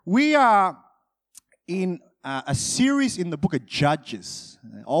We are in a series in the book of Judges,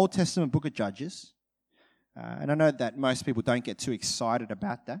 Old Testament book of Judges. And I know that most people don't get too excited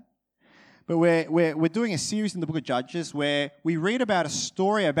about that. But we're doing a series in the book of Judges where we read about a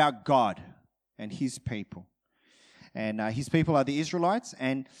story about God and his people. And his people are the Israelites.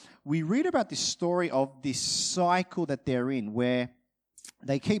 And we read about this story of this cycle that they're in where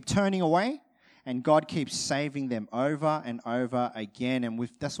they keep turning away and God keeps saving them over and over again. And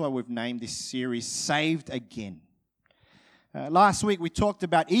that's why we've named this series Saved Again. Last week we talked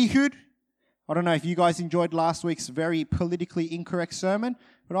about Ehud. I don't know if you guys enjoyed last week's very politically incorrect sermon,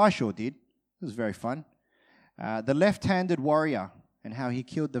 but I sure did. It was very fun. The left-handed warrior and how he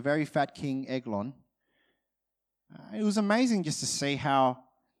killed the very fat king Eglon. It was amazing just to see how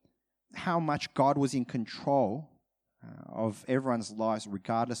much God was in control of everyone's lives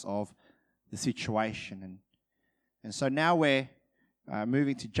regardless of the situation. And so now we're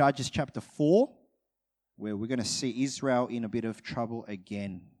moving to Judges chapter 4, where we're going to see Israel in a bit of trouble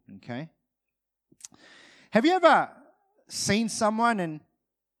again, okay? Have you ever seen someone, and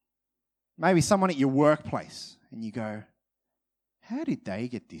maybe someone at your workplace, and you go, how did they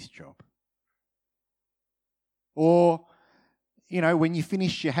get this job? Or, you know, when you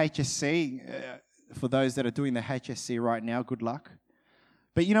finish your HSC, for those that are doing the HSC right now, good luck.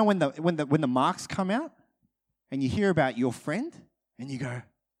 But you know when the marks come out and you hear about your friend and you go,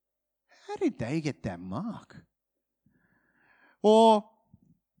 how did they get that mark? Or,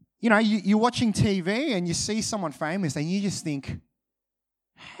 you know, you're watching TV and you see someone famous and you just think,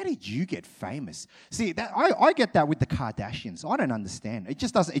 how did you get famous? See, I get that with the Kardashians. I don't understand. It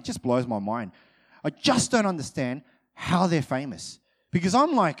just blows my mind. I just don't understand how they're famous. Because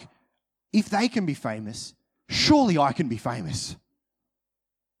I'm like, if they can be famous, surely I can be famous.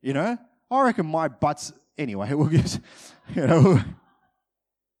 You know? I reckon my butt's... Anyway, we'll get... You know,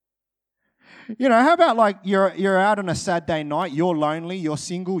 how about like you're out on a sad day night, you're lonely, you're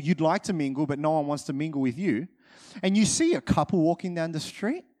single, you'd like to mingle, but no one wants to mingle with you. And you see a couple walking down the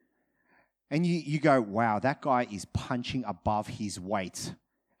street, and you go, wow, that guy is punching above his weight.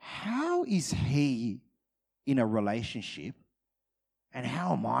 How is he in a relationship, and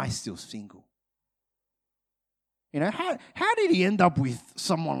how am I still single? You know, how did he end up with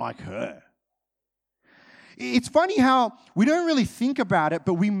someone like her? It's funny how we don't really think about it,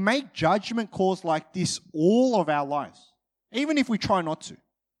 but we make judgment calls like this all of our lives, even if we try not to.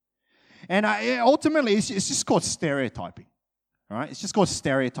 And ultimately, it's just called stereotyping, all right? It's just called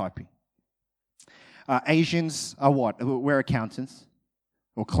stereotyping. Asians are what? We're accountants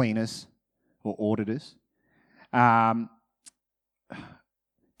or cleaners or auditors.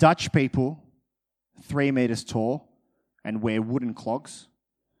 Dutch people, 3 meters tall and wear wooden clogs.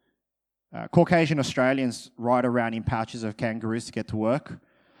 Caucasian Australians ride around in pouches of kangaroos to get to work.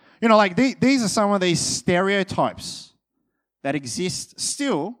 You know, like these are some of these stereotypes that exist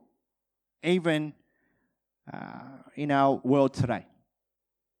still even in our world today.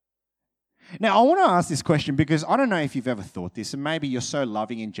 Now, I want to ask this question because I don't know if you've ever thought this, and maybe you're so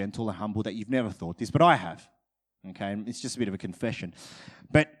loving and gentle and humble that you've never thought this, but I have. Okay, it's just a bit of a confession.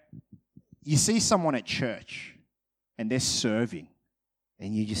 But you see someone at church and they're serving,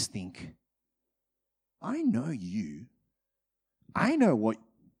 and you just think, I know you. I know what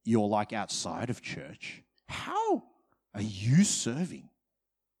you're like outside of church. How are you serving?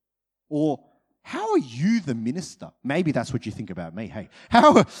 Or how are you the minister? Maybe that's what you think about me. Hey,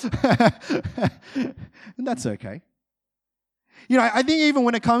 how? And that's okay. You know, I think even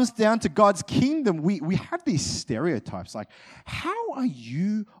when it comes down to God's kingdom, we have these stereotypes like, how are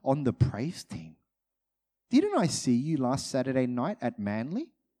you on the praise team? Didn't I see you last Saturday night at Manly?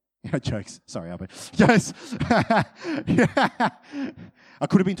 Jokes. Sorry, Albert. Jokes. I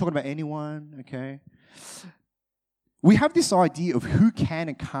could have been talking about anyone, okay? We have this idea of who can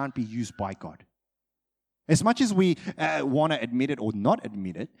and can't be used by God. As much as we want to admit it or not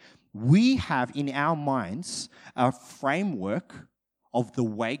admit it, we have in our minds a framework of the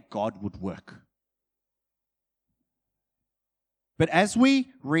way God would work. But as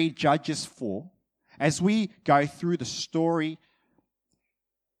we read Judges 4, as we go through the story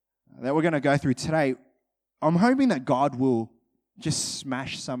that we're going to go through today, I'm hoping that God will just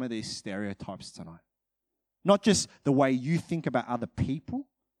smash some of these stereotypes tonight. Not just the way you think about other people,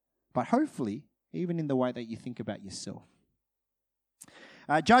 but hopefully even in the way that you think about yourself.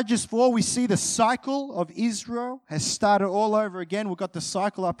 Judges 4, we see the cycle of Israel has started all over again. We've got the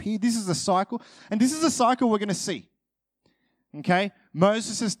cycle up here. This is the cycle. And this is the cycle we're going to see. Okay?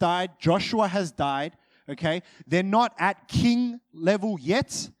 Moses has died. Joshua has died. Okay? They're not at king level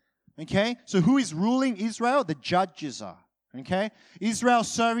yet. Okay? So who is ruling Israel? The judges are. Okay? Israel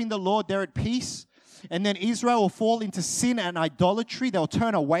serving the Lord, they're at peace. And then Israel will fall into sin and idolatry. They'll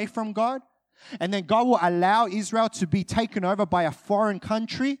turn away from God. And then God will allow Israel to be taken over by a foreign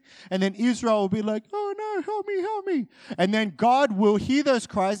country. And then Israel will be like, oh no, help me, help me. And then God will hear those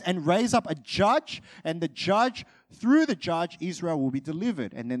cries and raise up a judge. And through the judge, Israel will be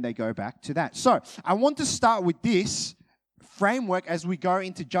delivered. And then they go back to that. So I want to start with this framework as we go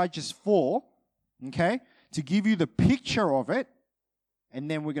into Judges 4, okay, to give you the picture of it. And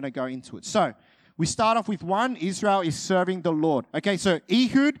then we're going to go into it. So we start off with 1, Israel is serving the Lord. Okay, so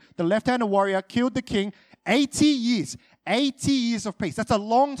Ehud, the left-handed warrior, killed the king. 80 years. 80 years of peace. That's a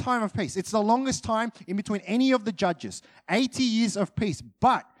long time of peace. It's the longest time in between any of the judges. 80 years of peace.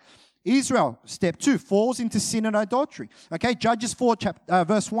 But Israel, step 2, falls into sin and idolatry. Okay, Judges 4,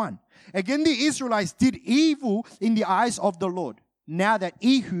 verse 1. Again, the Israelites did evil in the eyes of the Lord, now that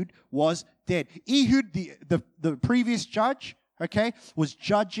Ehud was dead. Ehud, the previous judge, okay, was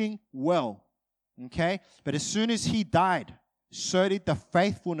judging well. Okay, but as soon as he died, so did the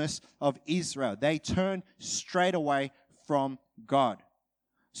faithfulness of Israel. They turned straight away from God.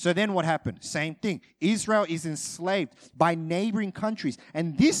 So then what happened? Same thing. Israel is enslaved by neighboring countries.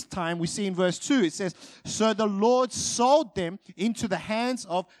 And this time we see in verse 2, it says, so the Lord sold them into the hands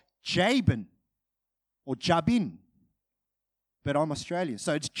of Jabin, or Jabin. But I'm Australian.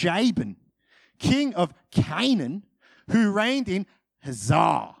 So it's Jabin, king of Canaan, who reigned in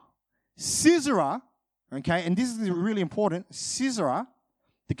Hazar. Sisera, okay, and this is really important, Sisera,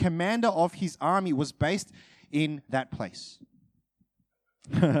 the commander of his army, was based in that place.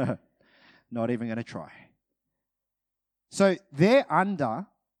 Not even going to try. So they're under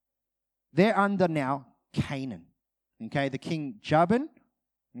now Canaan, okay, the king Jabin,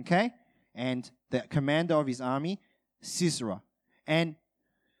 okay, and the commander of his army, Sisera. And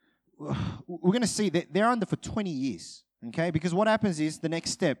we're going to see that they're under for 20 years, okay, because what happens is the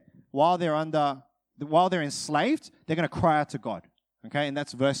next step, while they're enslaved, they're going to cry out to God. Okay, and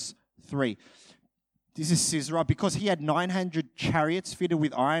that's verse 3. This is Sisera, because he had 900 chariots fitted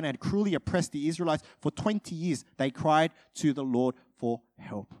with iron and had cruelly oppressed the Israelites for 20 years. They cried to the Lord for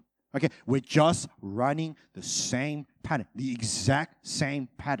help. Okay, we're just running the same pattern, the exact same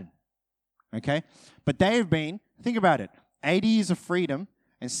pattern. Okay, but they have been, think about it, 80 years of freedom,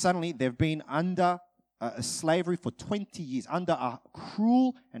 and suddenly they've been under slavery for 20 years, under a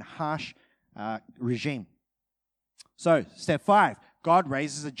cruel and harsh regime. So, step 5, God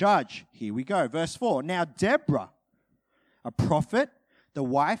raises a judge. Here we go, verse 4. Now Deborah, a prophet, the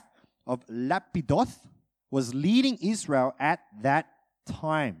wife of Lapidoth, was leading Israel at that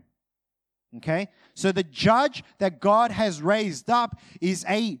time. Okay? So the judge that God has raised up is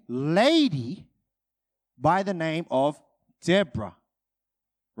a lady by the name of Deborah.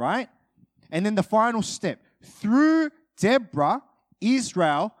 Right? And then the final step. Through Deborah,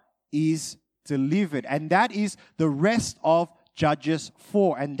 Israel is delivered. And that is the rest of Judges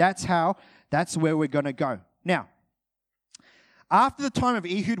 4. And that's where we're going to go. Now, after the time of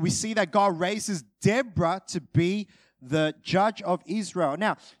Ehud, we see that God raises Deborah to be the judge of Israel.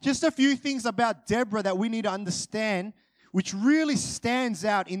 Now, just a few things about Deborah that we need to understand, which really stands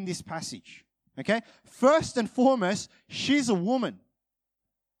out in this passage. Okay? First and foremost, she's a woman.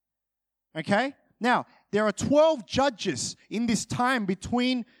 Okay? Now, there are 12 judges in this time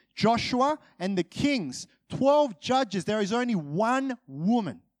between Joshua and the kings. 12 judges. There is only one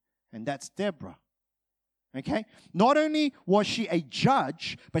woman, and that's Deborah. Okay? Not only was she a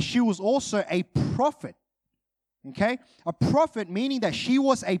judge, but she was also a prophet. Okay? A prophet meaning that she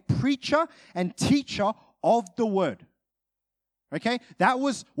was a preacher and teacher of the word. Okay? That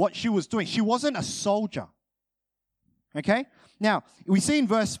was what she was doing. She wasn't a soldier. Okay? Now, we see in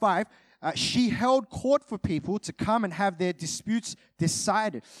verse 5, she held court for people to come and have their disputes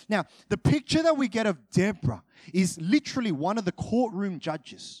decided. Now, the picture that we get of Deborah is literally one of the courtroom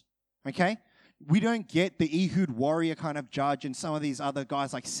judges. Okay? We don't get the Ehud warrior kind of judge and some of these other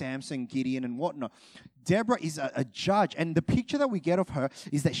guys like Samson, Gideon, and whatnot. Deborah is a judge, and the picture that we get of her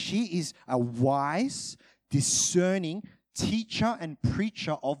is that she is a wise, discerning teacher and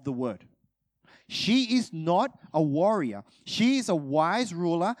preacher of the word. She is not a warrior. She is a wise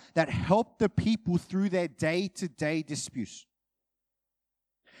ruler that helped the people through their day-to-day disputes.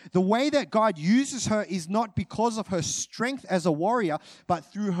 The way that God uses her is not because of her strength as a warrior, but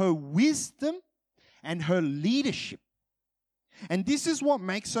through her wisdom and her leadership. And this is what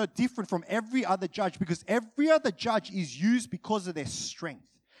makes her different from every other judge, because every other judge is used because of their strength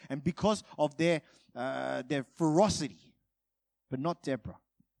and because of their ferocity, but not Deborah.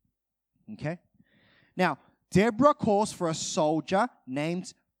 Okay? Now, Deborah calls for a soldier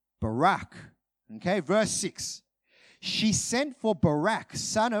named Barak. Okay, verse 6. she sent for Barak,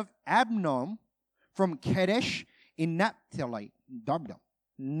 son of Abnom, from Kadesh in Naphtali.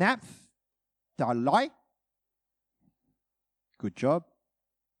 Naphtali. Good job.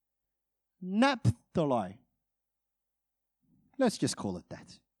 Naphtali. Let's just call it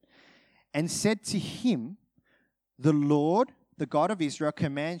that. And said to him, the Lord, the God of Israel,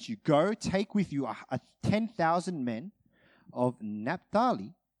 commands you, go, take with you 10,000 men of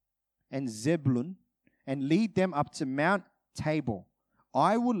Naphtali and Zebulun, and lead them up to Mount Tabor.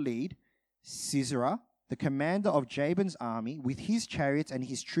 I will lead Sisera, the commander of Jabin's army, with his chariots and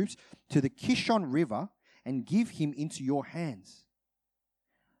his troops to the Kishon River, and give him into your hands.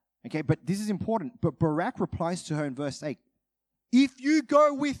 Okay, but this is important. But Barak replies to her in verse 8, if you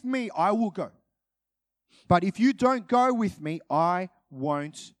go with me, I will go. But if you don't go with me, I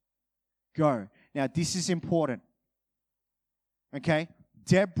won't go. Now, this is important. Okay?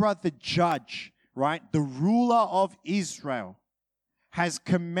 Deborah, the judge, right, the ruler of Israel, has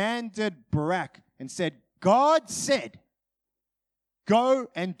commanded Barak and said, God said, go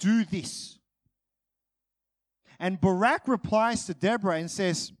and do this. And Barak replies to Deborah and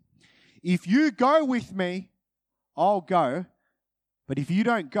says, if you go with me, I'll go. But if you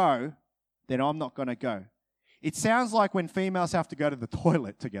don't go, then I'm not going to go. It sounds like when females have to go to the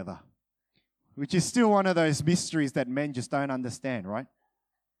toilet together, which is still one of those mysteries that men just don't understand, right?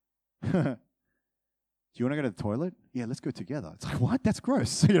 Do you want to go to the toilet? Yeah, let's go together. It's like, what? That's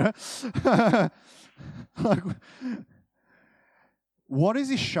gross. You know? Like, what does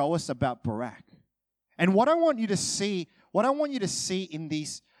this show us about Barak? And what I want you to see in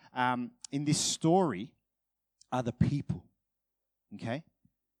this story are the people. Okay?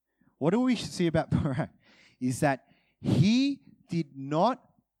 What do we see about Barak? Is that he did not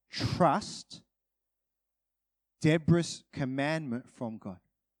trust Deborah's commandment from God.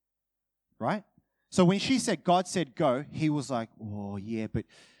 Right? So when she said, God said go, he was like, oh yeah, but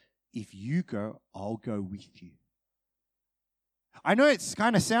if you go, I'll go with you. I know it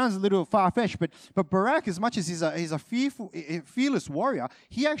kind of sounds a little far-fetched, but Barak, as much as he's a fearless warrior,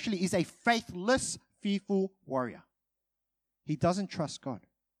 he actually is a faithless, fearful warrior. He doesn't trust God.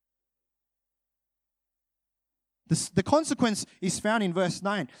 The consequence is found in verse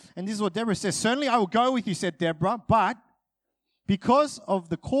 9. And this is what Deborah says. Certainly I will go with you, said Deborah, but because of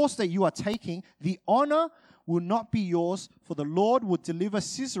the course that you are taking, the honor will not be yours, for the Lord will deliver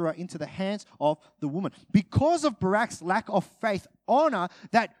Sisera into the hands of the woman. Because of Barak's lack of faith, honor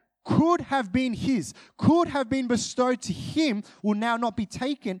that could have been his, could have been bestowed to him, will now not be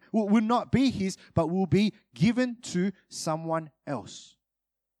taken, will not be his, but will be given to someone else.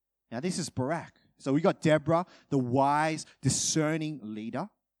 Now this is Barak. So we got Deborah, the wise, discerning leader.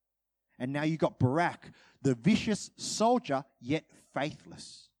 And now you got Barak, the vicious soldier, yet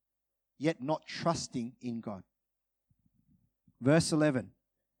faithless, yet not trusting in God. Verse 11.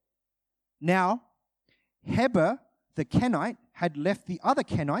 Now, Heber the Kenite had left the other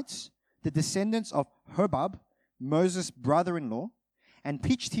Kenites, the descendants of Hobab, Moses' brother-in-law, and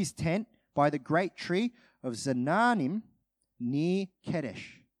pitched his tent by the great tree of Zananim near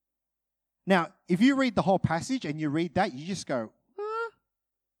Kadesh. Now, if you read the whole passage and you read that, you just go,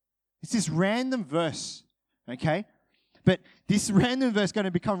 It's this random verse, okay? But this random verse is going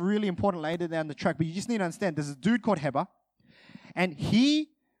to become really important later down the track. But you just need to understand, there's a dude called Heber. And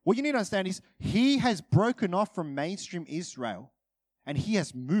what you need to understand is, he has broken off from mainstream Israel. And he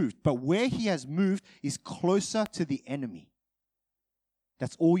has moved. But where he has moved is closer to the enemy.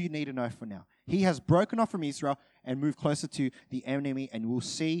 That's all you need to know for now. He has broken off from Israel and moved closer to the enemy. And we'll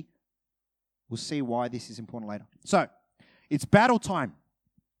see why this is important later. So, it's battle time.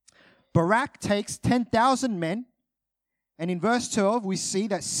 Barak takes 10,000 men. And in verse 12, we see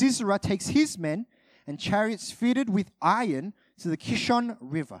that Sisera takes his men and chariots fitted with iron to the Kishon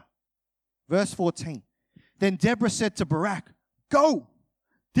River. Verse 14. Then Deborah said to Barak, "Go!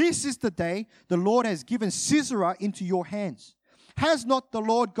 This is the day the Lord has given Sisera into your hands. Has not the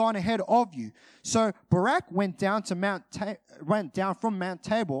Lord gone ahead of you?" So Barak went down from Mount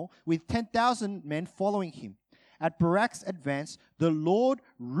Tabor with 10,000 men following him. At Barak's advance, the Lord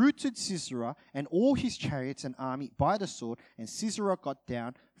routed Sisera and all his chariots and army by the sword, and Sisera got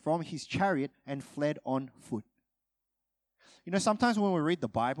down from his chariot and fled on foot. You know, sometimes when we read the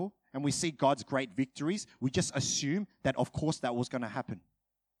Bible and we see God's great victories, we just assume that, of course, that was going to happen.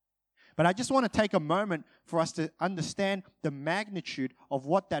 But I just want to take a moment for us to understand the magnitude of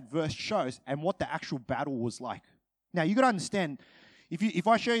what that verse shows and what the actual battle was like. Now, you got to understand, if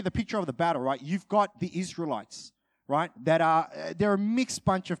I show you the picture of the battle, right, you've got the Israelites, right, they're a mixed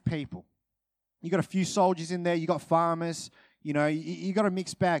bunch of people. You got a few soldiers in there, you got farmers, you know, you got a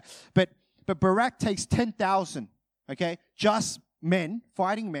mixed bag. But Barak takes 10,000, okay, just men,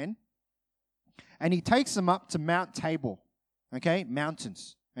 fighting men, and he takes them up to Mount Tabor, okay,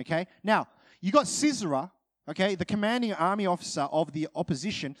 mountains, okay. Now, you got Sisera, okay, the commanding army officer of the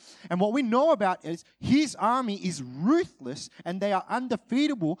opposition, and what we know about is his army is ruthless and they are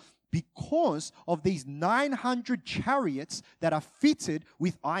undefeatable because of these 900 chariots that are fitted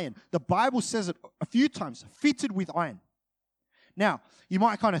with iron. The Bible says it a few times, fitted with iron. Now, you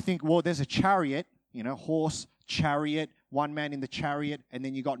might kind of think, well, there's a chariot, horse, chariot, one man in the chariot, and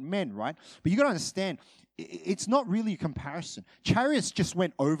then you got men, right? But you got to understand, it's not really a comparison. Chariots just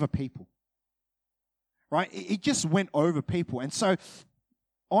went over people, right? It just went over people. And so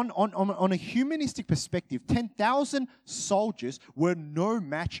on a humanistic perspective, 10,000 soldiers were no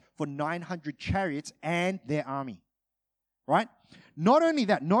match for 900 chariots and their army, right? Not only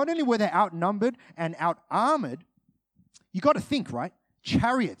that, not only were they outnumbered and out-armored, you got to think, right?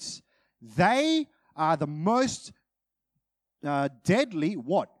 Chariots, they are the most deadly,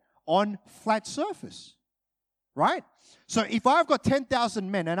 what? On flat surface, right? So if I've got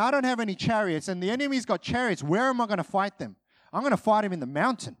 10,000 men and I don't have any chariots and the enemy's got chariots, where am I going to fight them? I'm going to fight them in the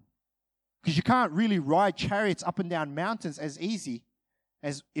mountain, because you can't really ride chariots up and down mountains as easy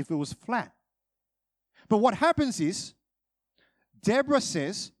as if it was flat. But what happens is, Deborah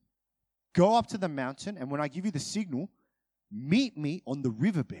says, go up to the mountain, and when I give you the signal, meet me on the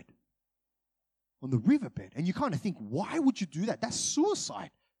riverbed. On the riverbed. And you kind of think, why would you do that? That's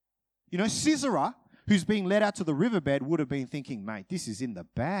suicide. Sisera, who's being led out to the riverbed, would have been thinking, mate, this is in the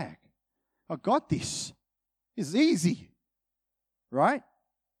bag. I got this. It's easy. Right?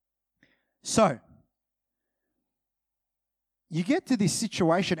 So, you get to this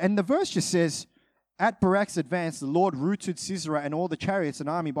situation, and the verse just says, at Barak's advance, the Lord routed Sisera and all the chariots and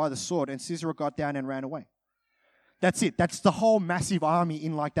army by the sword, and Sisera got down and ran away. That's it. That's the whole massive army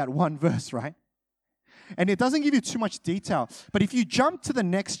in like that one verse, right? And it doesn't give you too much detail. But if you jump to the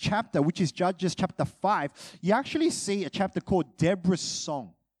next chapter, which is Judges chapter 5, you actually see a chapter called Deborah's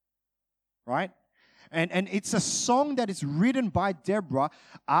Song, right? And it's a song that is written by Deborah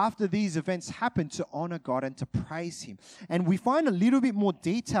after these events happen to honor God and to praise Him. And we find a little bit more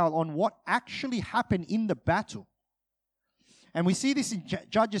detail on what actually happened in the battle. And we see this in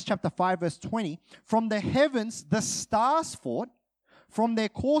Judges chapter 5, verse 20. From the heavens, the stars fought. From their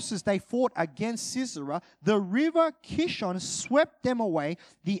courses, they fought against Sisera. The river Kishon swept them away,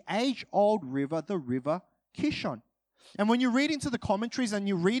 the age-old river, the river Kishon. And when you read into the commentaries and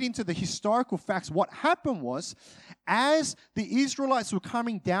you read into the historical facts, what happened was, as the Israelites were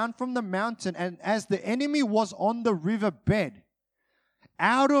coming down from the mountain and as the enemy was on the riverbed,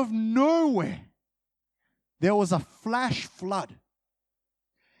 out of nowhere, there was a flash flood.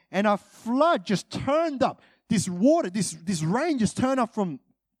 And a flood just turned up. This water, this rain just turned up from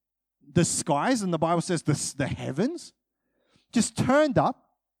the skies, and the Bible says the heavens, just turned up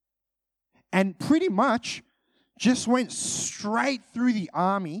and pretty much just went straight through the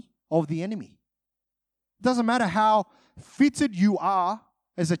army of the enemy. It doesn't matter how fitted you are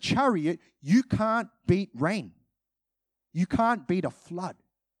as a chariot, you can't beat rain. You can't beat a flood.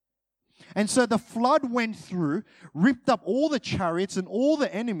 And so the flood went through, ripped up all the chariots and all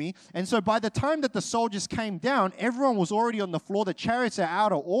the enemy. And so by the time that the soldiers came down, everyone was already on the floor. The chariots are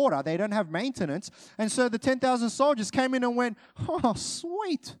out of order. They don't have maintenance. And so the 10,000 soldiers came in and went, oh,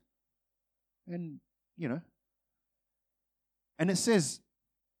 sweet. And, and it says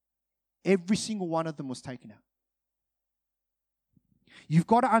every single one of them was taken out. You've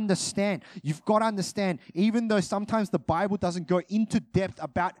got to understand, even though sometimes the Bible doesn't go into depth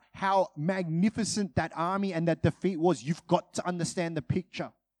about how magnificent that army and that defeat was, you've got to understand the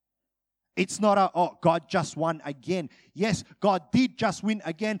picture. It's not God just won again. Yes, God did just win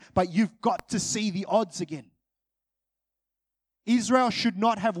again, but you've got to see the odds again. Israel should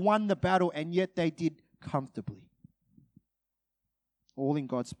not have won the battle, and yet they did comfortably. All in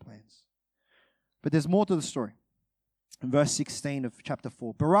God's plans. But there's more to the story. In verse 16 of chapter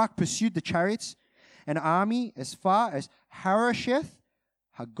 4, Barak pursued the chariots and army as far as Harosheth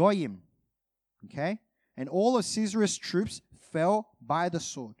Hagoyim. Okay? And all of Sisera's troops fell by the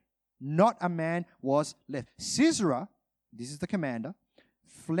sword. Not a man was left. Sisera, this is the commander,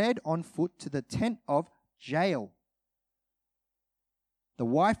 fled on foot to the tent of Jael, the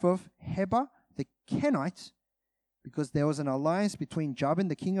wife of Heber the Kenite, because there was an alliance between Jabin,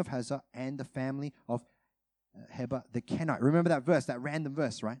 the king of Hazor, and the family of Heber the Kenite. Remember that verse, that random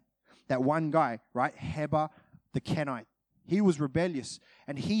verse, right? That one guy, right? Heber the Kenite. He was rebellious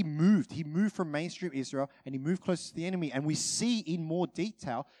and he moved. He moved from mainstream Israel and he moved closer to the enemy. And we see in more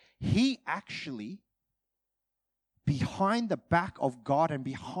detail, he actually, behind the back of God and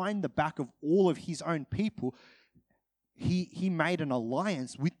behind the back of all of his own people, he made an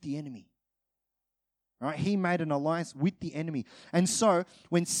alliance with the enemy. Right? He made an alliance with the enemy. And so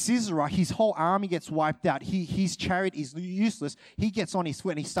when Sisera, his whole army gets wiped out, his chariot is useless, he gets on his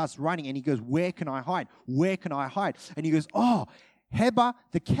foot and he starts running and he goes, where can I hide? Where can I hide? And he goes, oh, Heber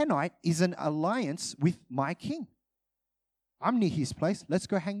the Kenite is an alliance with my king. I'm near his place. Let's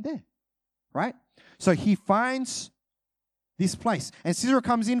go hang there. Right? So he finds this place. And Sisera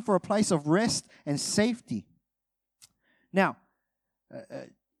comes in for a place of rest and safety. Now,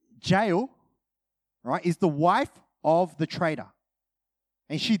 Jael, right, is the wife of the traitor.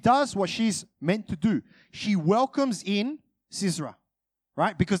 And she does what she's meant to do. She welcomes in Sisera,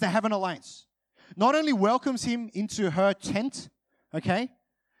 right, because they have an alliance. Not only welcomes him into her tent, okay,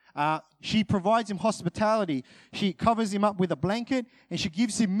 she provides him hospitality. She covers him up with a blanket and she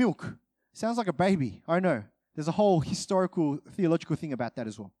gives him milk. Sounds like a baby, I know. There's a whole historical, theological thing about that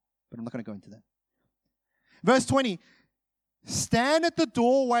as well. But I'm not going to go into that. Verse 20, stand at the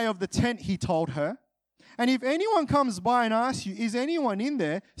doorway of the tent, he told her. And if anyone comes by and asks you, is anyone in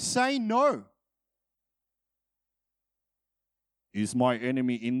there? Say no. Is my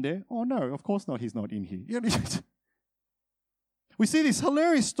enemy in there? Oh no, of course not, he's not in here. We see this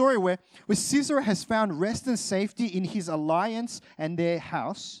hilarious story where Sisera has found rest and safety in his alliance and their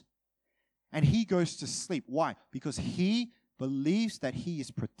house. And he goes to sleep. Why? Because he believes that he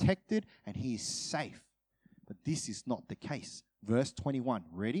is protected and he is safe. But this is not the case. Verse 21,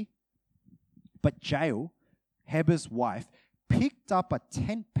 ready? But Jael, Heber's wife, picked up a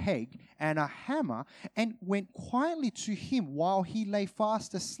tent peg and a hammer and went quietly to him while he lay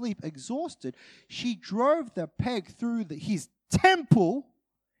fast asleep, exhausted. She drove the peg through his temple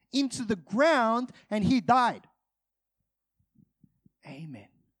into the ground and he died. Amen.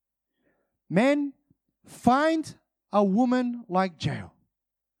 Men, find a woman like Jael.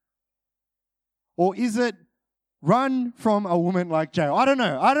 Or is it run from a woman like Jael? I don't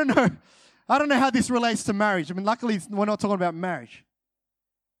know. I don't know how this relates to marriage. I mean, luckily, we're not talking about marriage.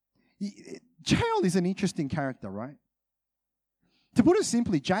 Jael is an interesting character, right? To put it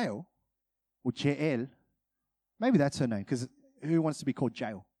simply, Jael, or Jael, maybe that's her name, because who wants to be called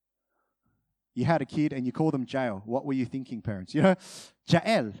Jael? You had a kid and you called them Jael. What were you thinking, parents? You know,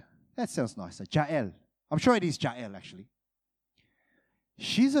 Jael. That sounds nicer. Jael. I'm sure it is Jael, actually.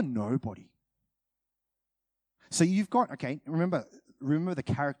 She's a nobody. So you've got, okay, remember the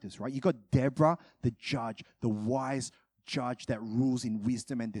characters, right? You've got Deborah, the judge, the wise judge that rules in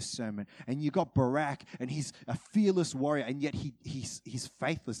wisdom and discernment. And you got Barak, and he's a fearless warrior, and yet he's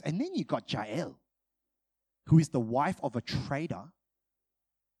faithless. And then you got Jael, who is the wife of a traitor,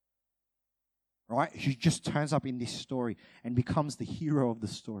 right? She just turns up in this story and becomes the hero of the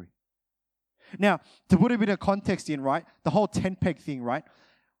story. Now, to put a bit of context in, right? The whole tent peg thing, right?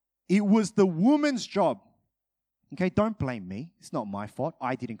 It was the woman's job. Okay, don't blame me. It's not my fault.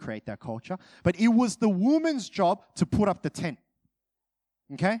 I didn't create that culture. But it was the woman's job to put up the tent.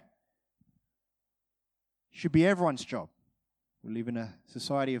 Okay? Should be everyone's job. We live in a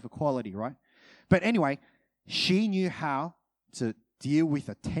society of equality, right? But anyway, she knew how to deal with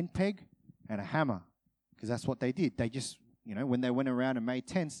a tent peg and a hammer, because that's what they did. They just, when they went around and made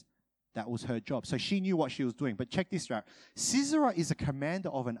tents, that was her job. So she knew what she was doing. But check this out. Sisera is a commander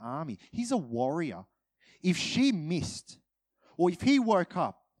of an army. He's a warrior. If she missed, or if he woke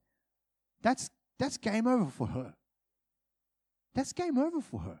up, that's game over for her. That's game over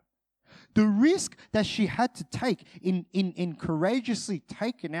for her. The risk that she had to take in courageously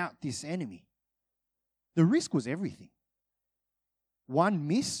taking out this enemy, the risk was everything. One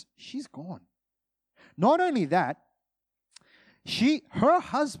miss, she's gone. Not only that, her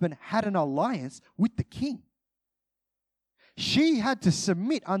husband had an alliance with the king. She had to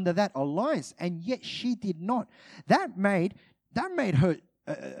submit under that alliance, and yet she did not. That made her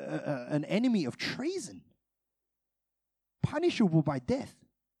an enemy of treason, punishable by death.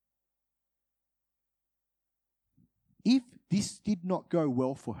 If this did not go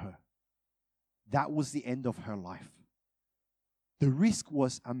well for her, that was the end of her life. The risk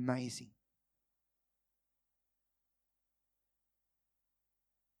was amazing.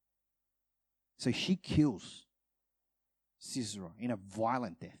 So she kills Sisera in a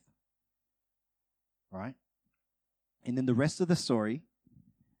violent death. Right? And then the rest of the story,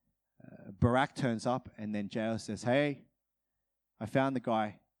 Barak turns up and then Jael says, hey, I found the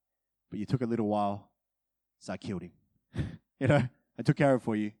guy, but you took a little while, so I killed him. I took care of it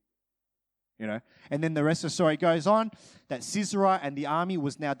for you. And then the rest of the story goes on that Sisera and the army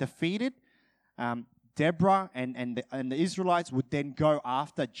was now defeated. Deborah and the Israelites would then go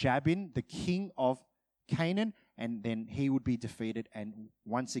after Jabin, the king of Canaan, and then he would be defeated. And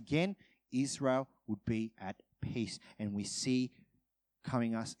once again, Israel would be at peace. And we see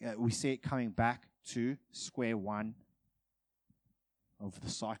it coming back to square one of the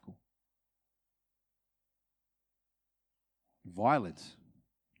cycle. Violence.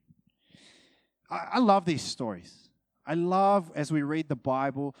 I love these stories. I love, as we read the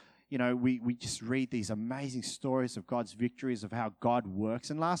Bible, we just read these amazing stories of God's victories, of how God works.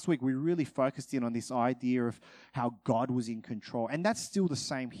 And last week, we really focused in on this idea of how God was in control. And that's still the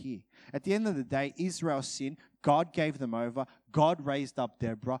same here. At the end of the day, Israel sinned. God gave them over. God raised up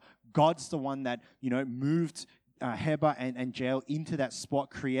Deborah. God's the one that, moved Heber and Jael into that spot,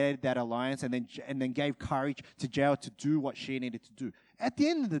 created that alliance, and then gave courage to Jael to do what she needed to do. At the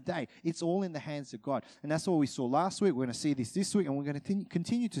end of the day, it's all in the hands of God. And that's what we saw last week. We're going to see this week, and we're going to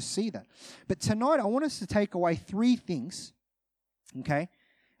continue to see that. But tonight, I want us to take away 3 things, okay,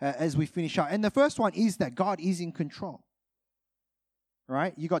 as we finish up. And the first one is that God is in control,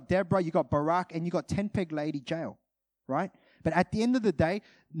 right? You got Deborah, you got Barak, and you got 10-peg lady Jael, right? But at the end of the day,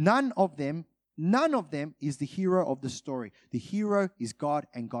 none of them is the hero of the story. The hero is God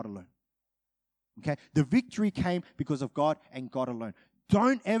and God alone. Okay? The victory came because of God and God alone.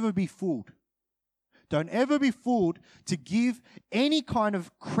 Don't ever be fooled. Don't ever be fooled to give any kind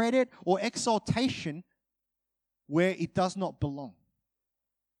of credit or exaltation where it does not belong.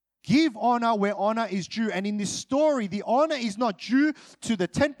 Give honor where honor is due. And in this story, the honor is not due to the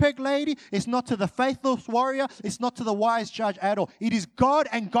 10-peg lady. It's not to the faithless warrior. It's not to the wise judge at all. It is God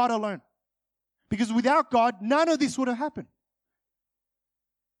and God alone. Because without God, none of this would have happened.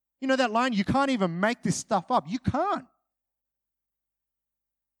 You know that line, you can't even make this stuff up. You can't.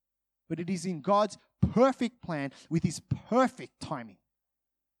 But it is in God's perfect plan with His perfect timing.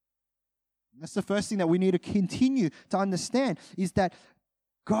 That's the first thing that we need to continue to understand, is that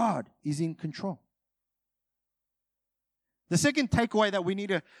God is in control. The second takeaway that we need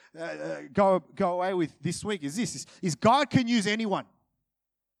to go away with this week is this, is God can use anyone.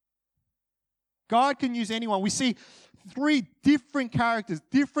 God can use anyone. We see 3 different characters,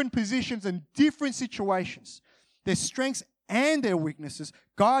 different positions, and different situations. Their strengths and their weaknesses.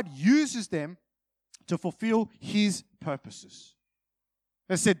 God uses them to fulfill His purposes.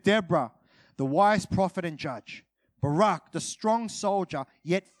 As I said, Deborah, the wise prophet and judge. Barak, the strong soldier,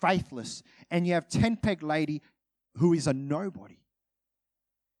 yet faithless. And you have 10-peg lady, who is a nobody.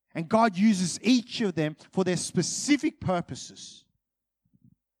 And God uses each of them for their specific purposes.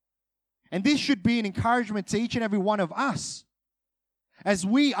 And this should be an encouragement to each and every one of us. As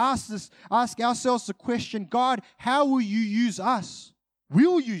we ask ourselves the question, God, how will you use us?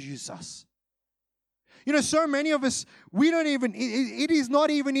 Will you use us? So many of us, it is not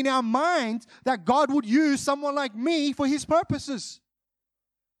even in our mind that God would use someone like me for His purposes.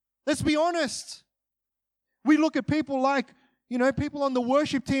 Let's be honest. We look at people like, people on the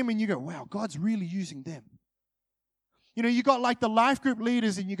worship team, and you go, wow, God's really using them. You got like the life group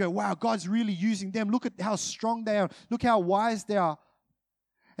leaders, and you go, wow, God's really using them. Look at how strong they are. Look how wise they are.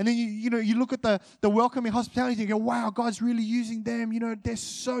 And then, you look at the welcoming hospitality, and you go, wow, God's really using them. They're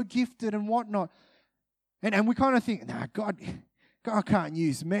so gifted and whatnot. And we kind of think, nah, God can't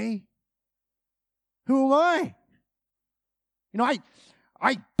use me. Who am I?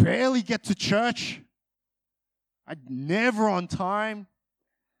 I barely get to church. I'm never on time.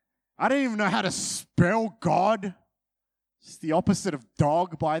 I don't even know how to spell God. It's the opposite of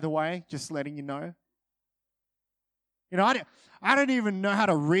dog, by the way, just letting you know. I don't even know how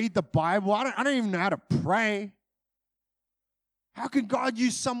to read the Bible. I don't even know how to pray. How can God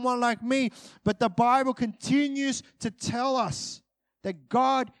use someone like me? But the Bible continues to tell us that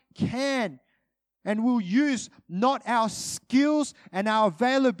God can and will use not our skills and our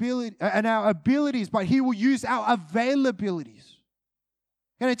availability and our abilities, but He will use our availabilities.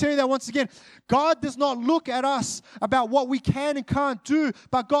 Can I tell you that once again? God does not look at us about what we can and can't do,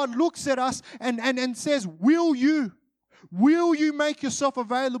 but God looks at us and says, will you make yourself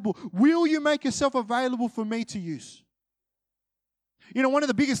available? Will you make yourself available for me to use? One of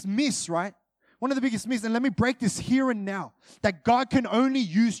the biggest myths, right? One of the biggest myths, and let me break this here and now, that God can only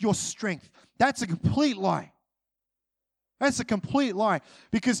use your strength. That's a complete lie. That's a complete lie.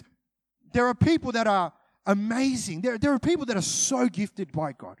 Because there are people that are amazing. There are people that are so gifted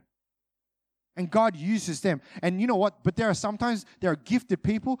by God. And God uses them. And you know what? But there are gifted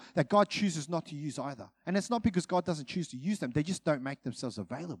people that God chooses not to use either. And it's not because God doesn't choose to use them. They just don't make themselves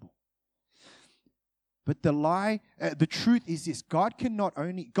available. But the truth is this: God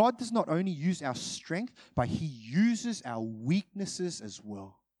does not only use our strength, but He uses our weaknesses as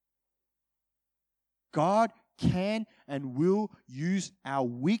well. God can and will use our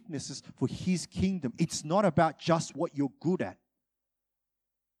weaknesses for His kingdom. It's not about just what you're good at.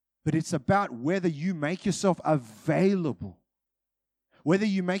 But it's about whether you make yourself available. Whether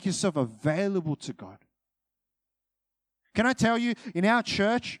you make yourself available to God. Can I tell you, in our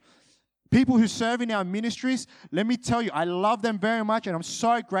church, people who serve in our ministries, let me tell you, I love them very much and I'm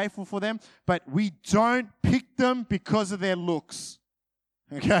so grateful for them, but we don't pick them because of their looks.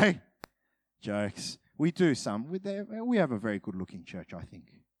 Okay? Jokes. We do some. We have a very good looking church, I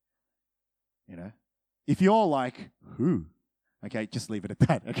think. You know? If you're like, who? Okay, just leave it at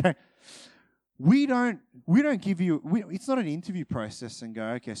that, okay? We don't give you, it's not an interview process and go,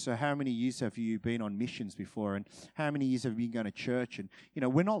 okay, so how many years have you been on missions before and how many years have you been going to church? And,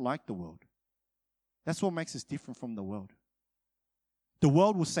 we're not like the world. That's what makes us different from the world. The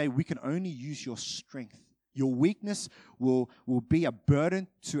world will say we can only use your strength. Your weakness will be a burden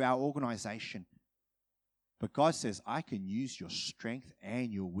to our organization. But God says, I can use your strength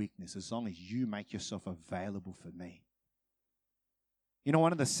and your weakness as long as you make yourself available for me.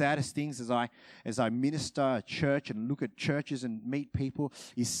 One of the saddest things as I minister at church and look at churches and meet people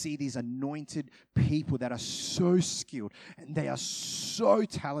is see these anointed people that are so skilled and they are so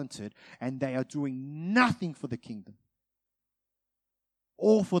talented and they are doing nothing for the kingdom.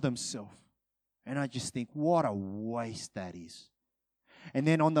 All for themselves. And I just think, what a waste that is. And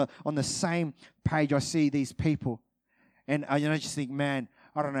then on the same page, I see these people and I just think, man,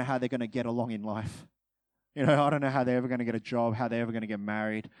 I don't know how they're going to get along in life. I don't know how they're ever going to get a job, how they're ever going to get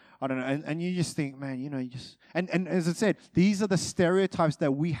married. I don't know. And you just think, man, And as I said, these are the stereotypes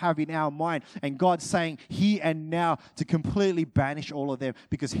that we have in our mind. And God's saying here and now to completely banish all of them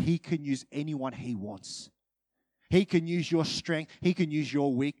because He can use anyone He wants. He can use your strength. He can use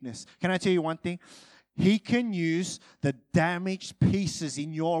your weakness. Can I tell you one thing? He can use the damaged pieces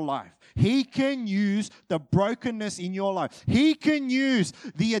in your life. He can use the brokenness in your life. He can use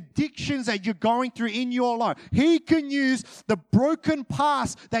the addictions that you're going through in your life. He can use the broken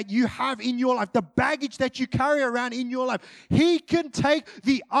past that you have in your life, the baggage that you carry around in your life. He can take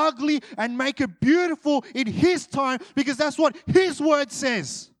the ugly and make it beautiful in His time because that's what His word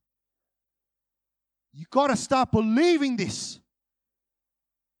says. You got to start believing this.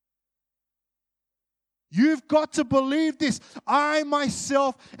 You've got to believe this. I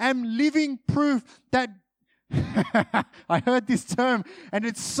myself am living proof that I heard this term and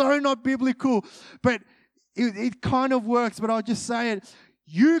it's so not biblical, but it kind of works, but I'll just say it.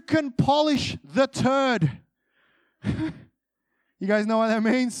 You can polish the turd. You guys know what that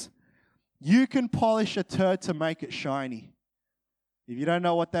means? You can polish a turd to make it shiny. If you don't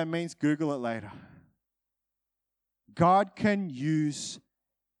know what that means, Google it later. God can use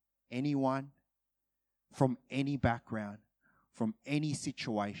anyone from any background, from any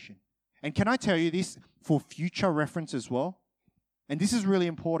situation. And can I tell you this for future reference as well? And this is really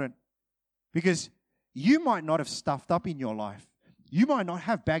important because you might not have stuffed up in your life. You might not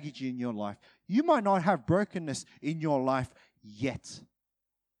have baggage in your life. You might not have brokenness in your life yet.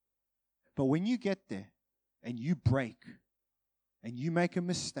 But when you get there and you break and you make a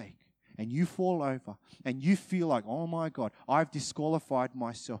mistake, and you fall over, and you feel like, oh my God, I've disqualified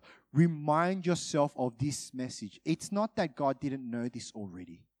myself. Remind yourself of this message. It's not that God didn't know this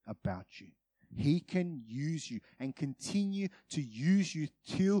already about you. He can use you and continue to use you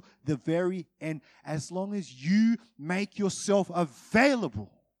till the very end, as long as you make yourself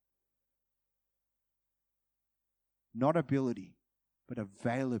available. Not ability, but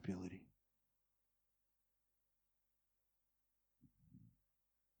availability.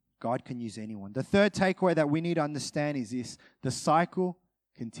 God can use anyone. The third takeaway that we need to understand is this: the cycle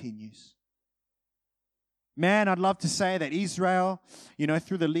continues. Man, I'd love to say that Israel,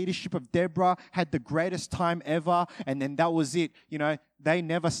 through the leadership of Deborah, had the greatest time ever, and then that was it. They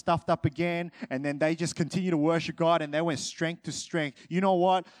never stuffed up again, and then they just continued to worship God, and they went strength to strength. You know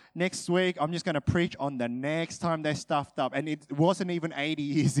what? Next week, I'm just going to preach on the next time they stuffed up, and it wasn't even 80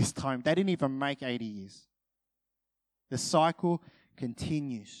 years this time. They didn't even make 80 years. The cycle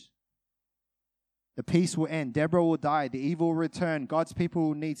continues. The peace will end. Deborah will die. The evil will return. God's people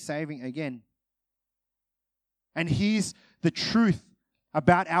will need saving again. And here's the truth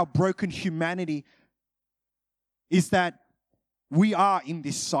about our broken humanity is that we are in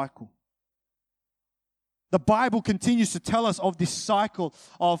this cycle. The Bible continues to tell us of this cycle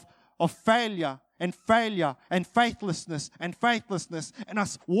of failure and faithlessness and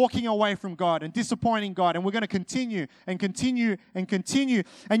us walking away from God and disappointing God. And we're going to continue and continue and continue.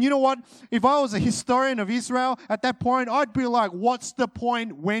 And you know what? If I was a historian of Israel at that point, I'd be like, what's the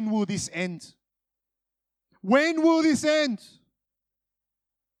point? When will this end? When will this end?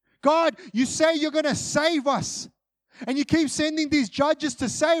 God, you say you're going to save us. And you keep sending these judges to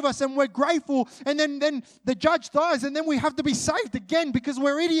save us, and we're grateful, and then the judge dies, and then we have to be saved again because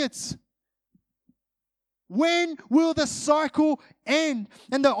we're idiots. When will the cycle end?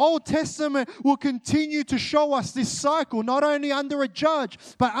 And the Old Testament will continue to show us this cycle, not only under a judge,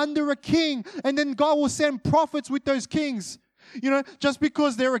 but under a king. And then God will send prophets with those kings. Just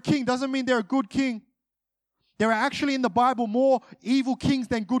because they're a king doesn't mean they're a good king. There are actually in the Bible more evil kings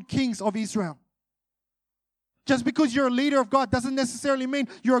than good kings of Israel. Just because you're a leader of God doesn't necessarily mean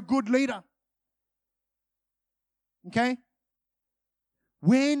you're a good leader. Okay?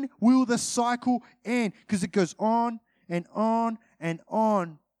 When will the cycle end? Because it goes on and on and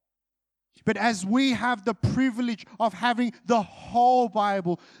on. But as we have the privilege of having the whole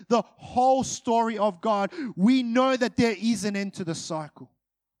Bible, the whole story of God, we know that there is an end to the cycle.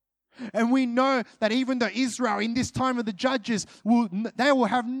 And we know that even though Israel, in this time of the judges, they will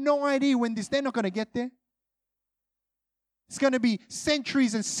have no idea when they're not going to get there. It's going to be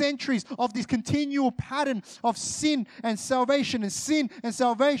centuries and centuries of this continual pattern of sin and salvation and sin and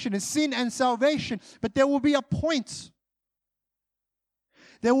salvation and sin and salvation. But there will be a point.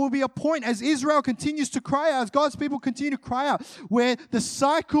 There will be a point as Israel continues to cry out, as God's people continue to cry out, where the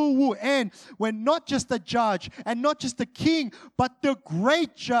cycle will end, when not just the judge and not just the king, but the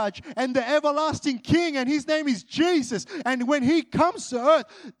great judge and the everlasting king, and his name is Jesus. And when he comes to earth,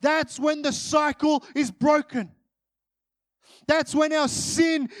 that's when the cycle is broken. That's when our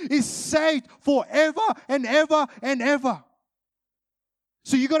sin is saved forever and ever and ever.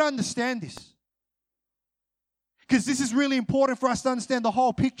 So you got to understand this. Because this is really important for us to understand the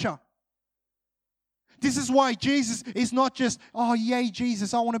whole picture. This is why Jesus is not just, oh, yay,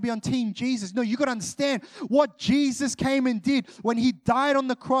 Jesus, I want to be on team Jesus. No, you got to understand what Jesus came and did when he died on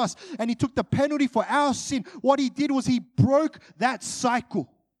the cross and he took the penalty for our sin. What he did was he broke that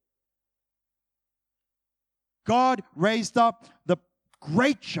cycle. God raised up the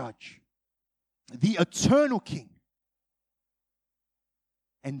great judge, the eternal king.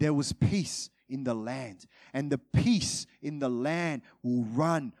 And there was peace in the land. And the peace in the land will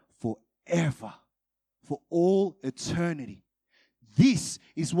run forever, for all eternity. This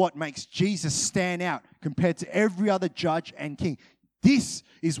is what makes Jesus stand out compared to every other judge and king. This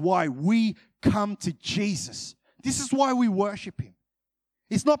is why we come to Jesus. This is why we worship him.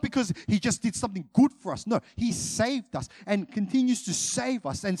 It's not because he just did something good for us. No, he saved us and continues to save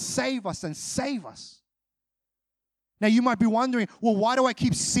us and save us and save us. Now you might be wondering, well, why do I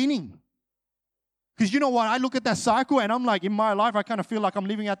keep sinning? Because you know what? I look at that cycle and I'm like, in my life, I kind of feel like I'm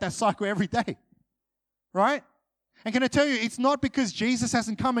living out that cycle every day. Right? And can I tell you, it's not because Jesus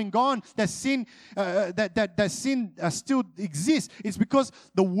hasn't come and gone that sin still exists. It's because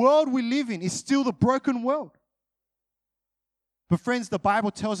the world we live in is still the broken world. But friends, the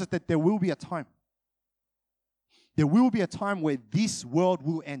Bible tells us that there will be a time. There will be a time where this world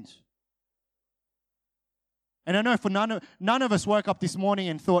will end. And I know for none of us woke up this morning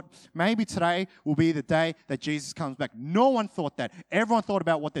and thought, maybe today will be the day that Jesus comes back. No one thought that. Everyone thought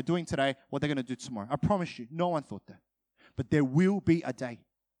about what they're doing today, what they're going to do tomorrow. I promise you, no one thought that. But there will be a day.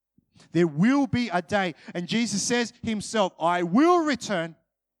 There will be a day. And Jesus says himself, I will return.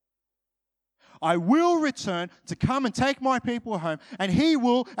 I will return to come and take my people home. And he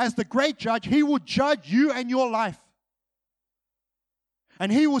will, as the great judge, he will judge you and your life.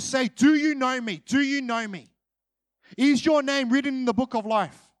 And he will say, do you know me? Do you know me? Is your name written in the book of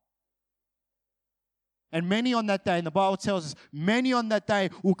life? And many on that day, and the Bible tells us, many on that day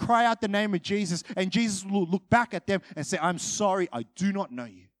will cry out the name of Jesus, and Jesus will look back at them and say, I'm sorry, I do not know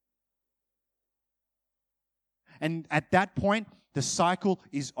you. And at that point, the cycle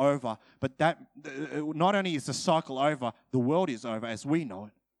is over. But that not only is the cycle over, the world is over as we know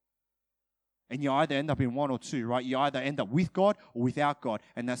it. And you either end up in one or two, right? You either end up with God or without God,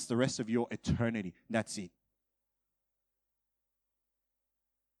 and that's the rest of your eternity. That's it.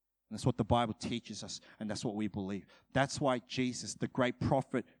 That's what the Bible teaches us, and that's what we believe. That's why Jesus, the great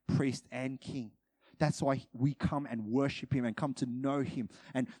prophet, priest, and king, that's why we come and worship him and come to know him,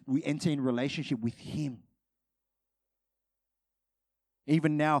 and we enter in relationship with him.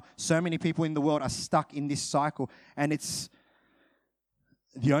 Even now, so many people in the world are stuck in this cycle, and it's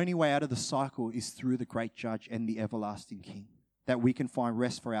the only way out of the cycle is through the great judge and the everlasting king, that we can find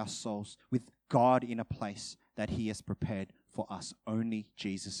rest for our souls with God in a place that he has prepared for us. Only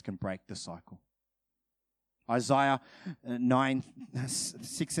Jesus can break the cycle. Isaiah 9,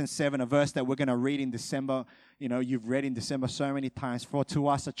 6 and 7, a verse that we're going to read in December. You know, you've read in December so many times. For to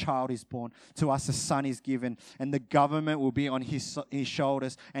us a child is born, to us a son is given, and the government will be on his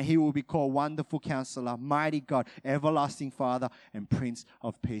shoulders, and he will be called Wonderful Counselor, Mighty God, Everlasting Father, and Prince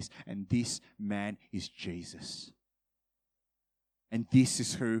of Peace. And this man is Jesus. And this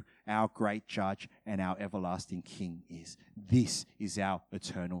is who our great judge and our everlasting King is. This is our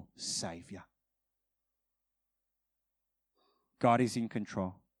eternal Savior. God is in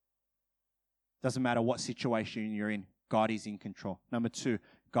control. Doesn't matter what situation you're in, God is in control. Number 2,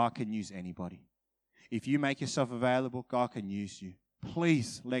 God can use anybody. If you make yourself available, God can use you.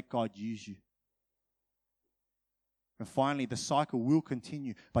 Please let God use you. And finally, the cycle will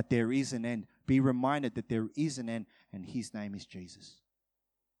continue, but there is an end. Be reminded that there is an end, and His name is Jesus.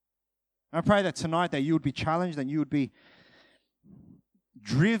 I pray that tonight that you would be challenged and you would be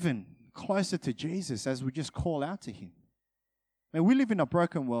driven closer to Jesus as we just call out to Him. Man, we live in a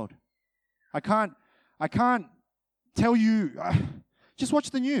broken world. I can't tell you, just watch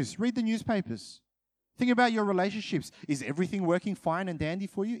the news, read the newspapers. Think about your relationships. Is everything working fine and dandy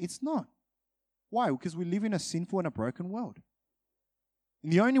for you? It's not. Why? Because we live in a sinful and a broken world.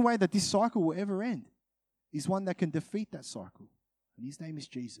 And the only way that this cycle will ever end is one that can defeat that cycle. And His name is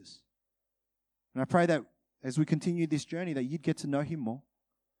Jesus. And I pray that as we continue this journey, that you'd get to know Him more.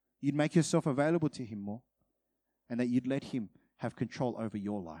 You'd make yourself available to Him more. And that you'd let Him have control over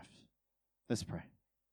your life. Let's pray.